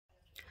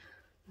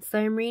So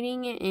I'm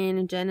reading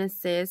in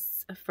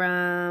Genesis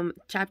from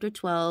chapter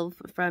 12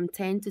 from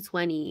 10 to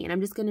 20, and I'm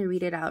just going to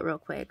read it out real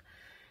quick.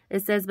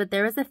 It says, "But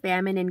there was a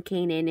famine in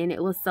Canaan, and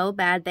it was so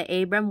bad that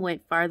Abram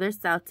went farther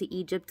south to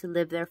Egypt to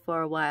live there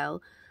for a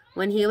while.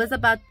 When he was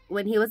about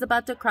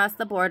to cross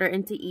the border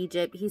into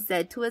Egypt, he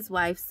said to his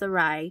wife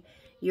Sarai,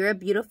 'You're a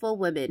beautiful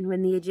woman.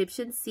 When the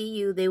Egyptians see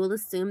you, they will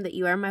assume that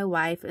you are my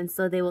wife, and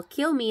so they will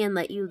kill me and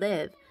let you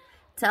live.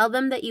 Tell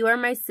them that you are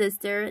my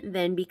sister,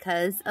 then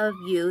because of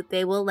you,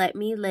 they will let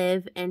me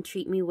live and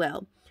treat me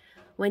well.'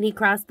 When he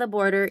crossed the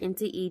border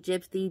into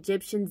Egypt, the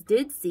Egyptians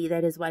did see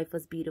that his wife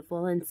was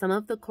beautiful, and some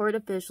of the court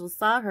officials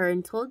saw her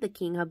and told the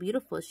king how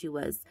beautiful she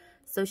was.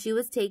 So she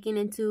was taken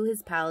into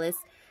his palace.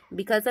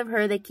 Because of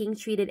her, the king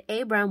treated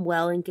Abram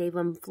well and gave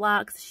him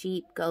flocks,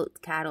 sheep, goats,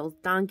 cattle,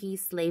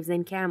 donkeys, slaves,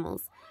 and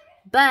camels.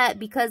 But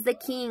because the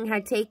king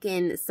had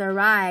taken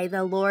Sarai,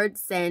 the Lord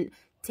sent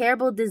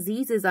terrible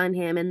diseases on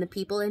him and the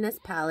people in his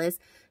palace.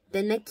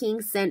 Then the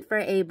king sent for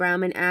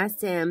Abram and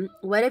asked him,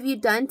 'What have you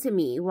done to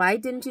me? Why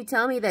didn't you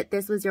tell me that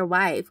this was your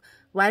wife?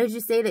 Why did you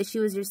say that she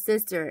was your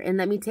sister and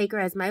let me take her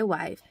as my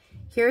wife?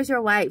 Here's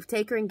your wife.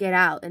 Take her and get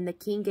out.' And the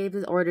king gave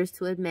his orders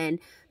to his men.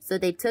 So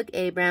they took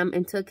Abram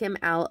and took him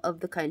out of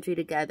the country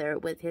together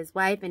with his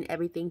wife and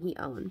everything he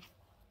owned."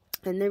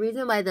 And the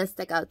reason why this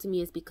stuck out to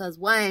me is because,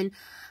 one,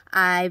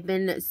 I've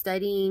been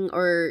studying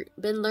or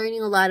been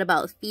learning a lot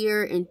about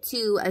fear, and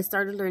two, I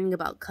started learning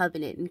about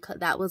covenant, and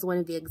that was one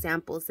of the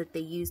examples that they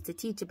used to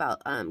teach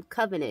about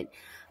covenant.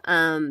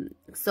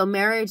 So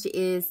marriage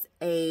is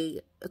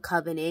a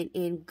covenant,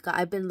 and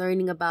I've been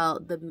learning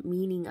about the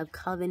meaning of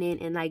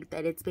covenant, and like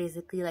that it's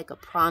basically like a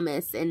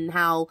promise, and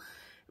how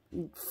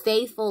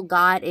faithful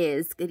God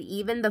is. And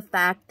even the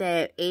fact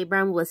that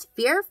Abram was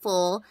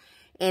fearful,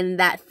 and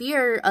that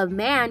fear of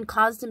man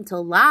caused him to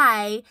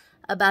lie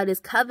about his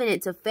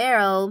covenant to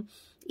Pharaoh.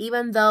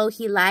 Even though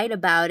he lied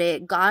about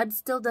it, God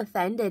still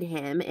defended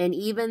him. And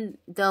even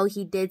though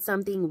he did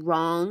something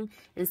wrong,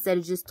 instead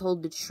of just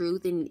told the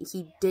truth, and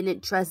he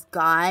didn't trust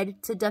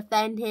God to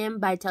defend him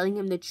by telling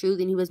him the truth,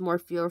 and he was more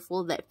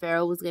fearful that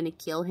Pharaoh was going to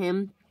kill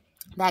him,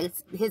 that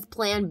his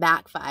plan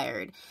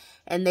backfired,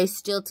 and they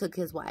still took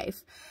his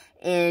wife.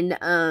 And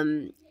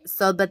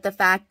but the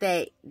fact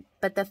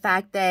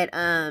that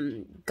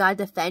God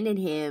defended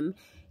him,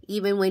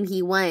 even when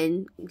he,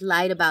 one,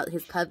 lied about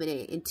his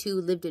covenant, and two,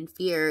 lived in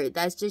fear,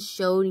 that's just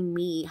showing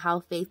me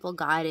how faithful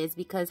God is.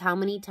 Because how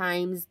many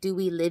times do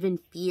we live in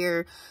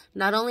fear,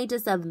 not only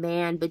just of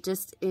man, but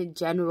just in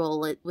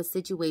general with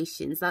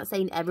situations? Not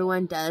saying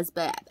everyone does,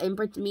 but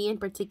me in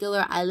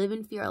particular, I live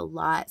in fear a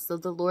lot. So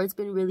the Lord's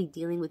been really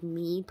dealing with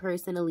me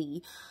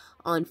personally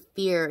on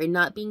fear, and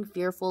not being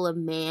fearful of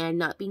man,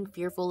 not being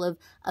fearful of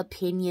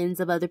opinions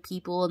of other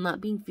people,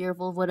 not being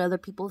fearful of what other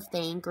people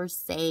think or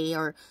say,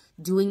 or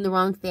doing the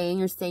wrong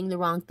thing or saying the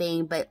wrong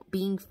thing, but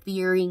being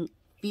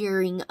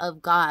fearing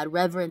of God,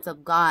 reverence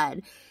of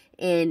God.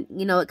 And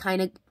you know, it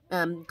kind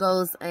of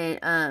goes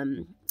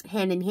hand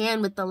in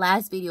hand with the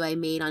last video I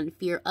made on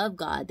fear of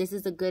God. This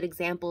is a good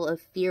example of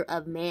fear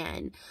of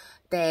man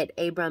that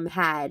Abram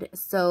had.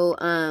 So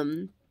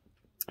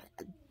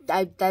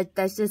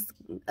that's just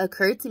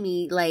occurred to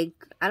me. Like,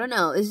 I don't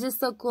know, it's just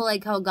so cool,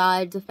 like how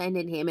God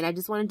defended him. And I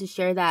just wanted to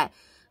share that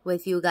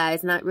with you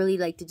guys, not really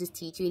like to just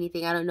teach you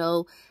anything. I don't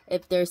know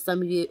if there's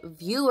some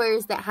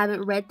viewers that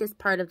haven't read this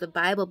part of the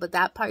Bible, but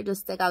that part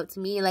just stuck out to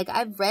me. Like,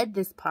 I've read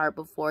this part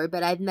before,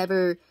 but I've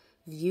never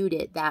viewed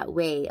it that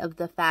way, of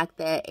the fact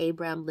that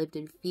Abraham lived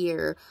in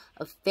fear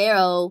of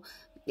Pharaoh,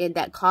 and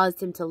that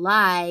caused him to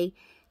lie.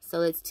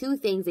 So it's two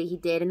things that he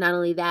did. And not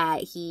only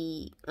that,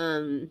 he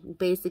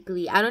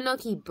basically, I don't know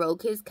if he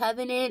broke his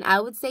covenant. I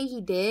would say he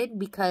did,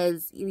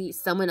 because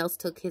someone else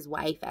took his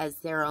wife as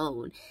their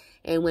own.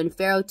 And when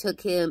Pharaoh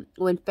took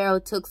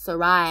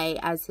Sarai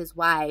as his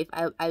wife,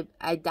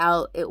 I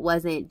doubt it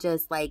wasn't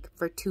just like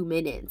for 2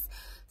 minutes.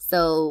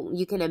 So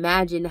you can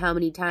imagine how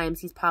many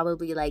times he's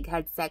probably like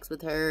had sex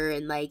with her,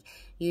 and like,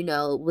 you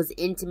know, was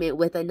intimate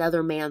with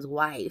another man's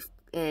wife.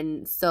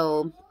 And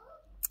so,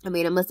 I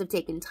mean, it must have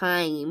taken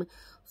time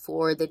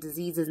for the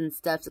diseases and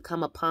stuff to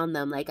come upon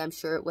them. Like, I'm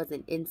sure it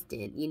wasn't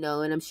instant, you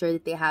know, and I'm sure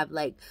that they have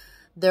like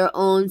their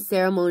own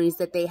ceremonies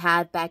that they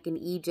had back in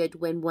Egypt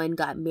when one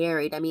got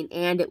married. I mean,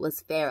 and it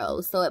was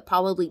Pharaoh, so it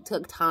probably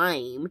took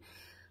time.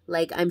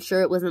 Like, I'm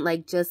sure it wasn't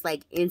like just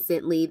like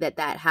instantly that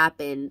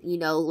happened, you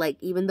know. Like,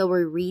 even though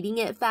we're reading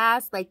it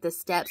fast, like the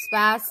steps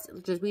fast,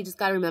 we just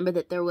got to remember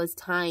that there was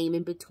time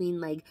in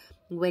between, like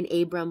when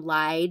Abram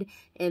lied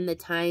and the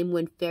time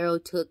when Pharaoh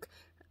took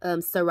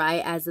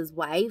Sarai as his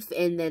wife,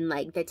 and then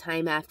like the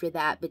time after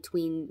that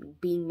between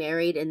being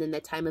married and then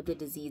the time of the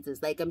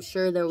diseases. Like, I'm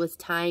sure there was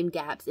time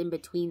gaps in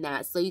between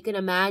that. So you can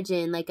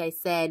imagine, like I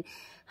said,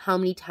 how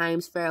many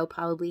times Pharaoh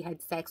probably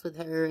had sex with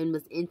her and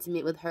was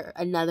intimate with her,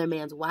 another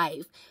man's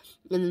wife.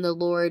 And then the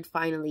Lord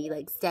finally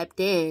like stepped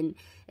in.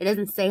 It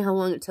doesn't say how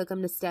long it took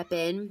him to step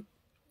in,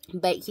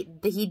 but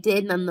he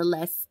did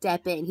nonetheless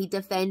step in. He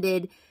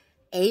defended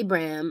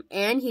Abram,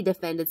 and he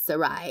defended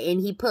Sarai,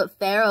 and he put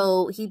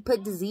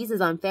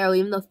diseases on Pharaoh,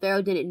 even though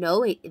Pharaoh didn't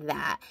know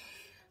that.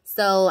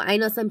 So I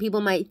know some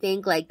people might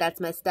think like that's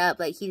messed up,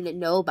 like he didn't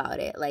know about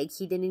it, like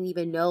he didn't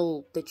even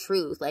know the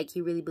truth, like he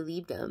really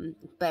believed him.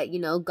 But you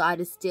know, God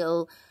is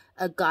still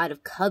a God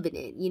of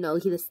covenant. You know,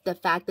 the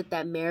fact that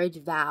that marriage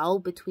vow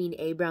between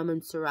Abram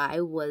and Sarai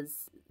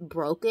was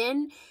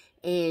broken,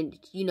 and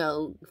you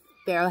know,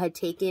 Pharaoh had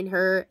taken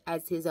her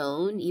as his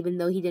own, even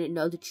though he didn't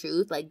know the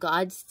truth. Like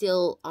God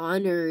still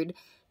honored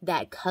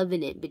that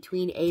covenant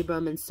between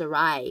Abram and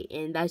Sarai,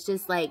 and that's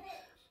just like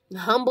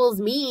humbles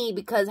me,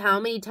 because how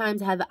many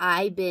times have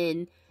I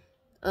been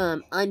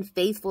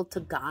unfaithful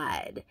to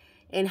God?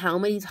 And how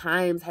many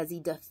times has he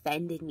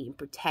defended me and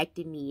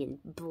protected me and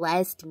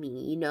blessed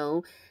me, you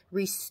know,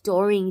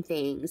 restoring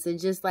things?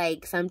 And just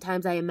like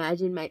sometimes I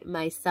imagine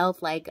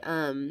myself like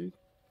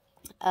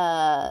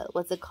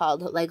what's it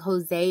called, like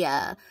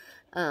Hosea,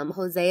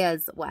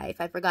 Hosea's wife,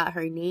 I forgot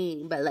her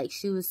name, but like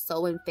she was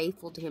so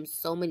unfaithful to him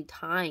so many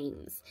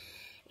times.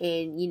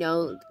 And, you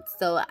know,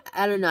 so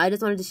I don't know. I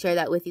just wanted to share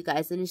that with you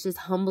guys. And it's just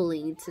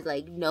humbling to,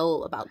 like,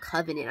 know about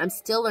covenant. I'm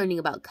still learning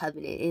about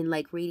covenant and,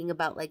 like, reading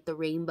about, like, the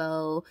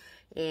rainbow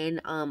and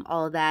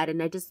all that.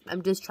 And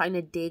I'm just trying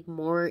to dig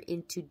more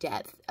into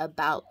depth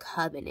about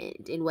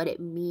covenant and what it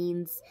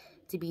means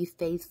to be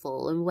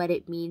faithful and what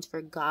it means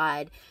for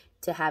God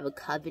to have a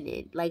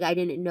covenant. Like, I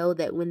didn't know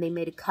that when they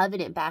made a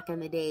covenant back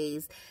in the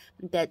days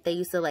that they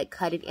used to like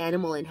cut an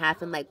animal in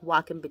half and like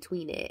walk in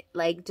between it.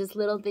 Like just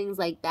little things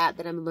like that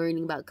I'm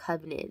learning about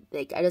covenant.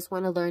 Like I just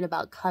want to learn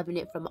about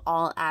covenant from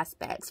all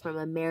aspects, from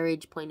a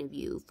marriage point of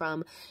view,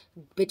 from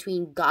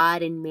between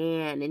God and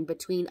man, and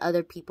between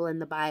other people in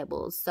the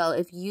Bible. So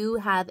if you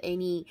have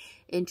any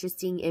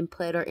interesting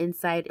input or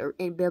insight or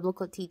in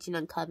biblical teaching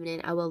on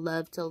covenant, I would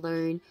love to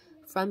learn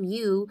from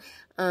you,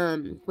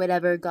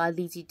 whatever God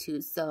leads you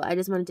to. So I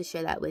just wanted to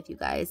share that with you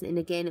guys. And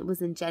again, it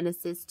was in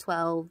Genesis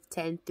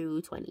 12:10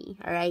 through 20.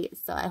 All right.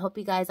 So I hope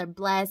you guys are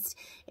blessed,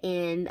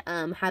 and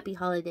happy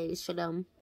holidays. Shalom.